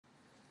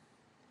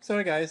So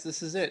hey guys,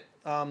 this is it.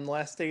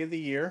 Last day of the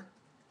year,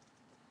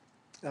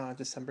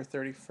 December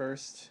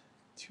 31st,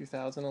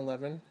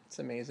 2011. It's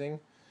amazing.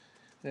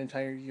 An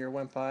entire year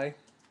went by.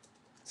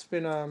 It's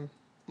been a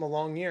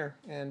long year,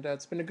 and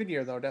it's been a good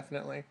year though,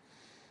 definitely.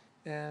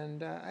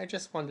 And I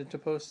just wanted to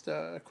post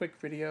a quick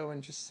video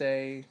and just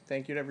say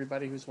thank you to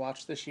everybody who's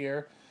watched this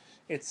year.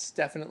 It's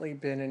definitely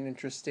been an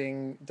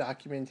interesting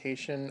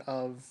documentation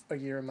of a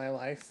year in my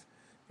life.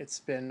 It's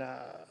been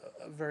a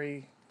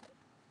very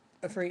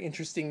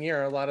interesting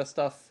year. A lot of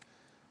stuff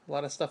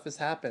has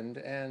happened,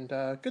 and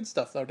good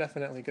stuff though,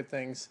 definitely good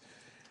things.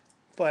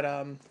 But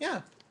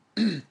yeah,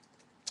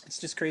 it's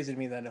just crazy to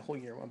me that a whole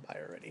year went by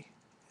already.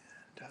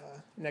 And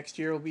next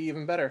year will be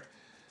even better.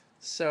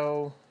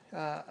 So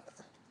uh,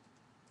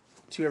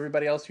 to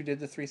everybody else who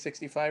did the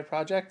 365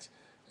 project,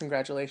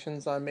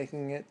 congratulations on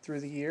making it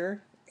through the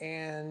year,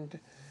 and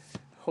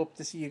hope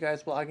to see you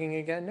guys blogging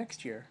again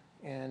next year.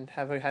 And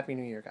have a happy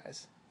new year,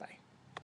 guys.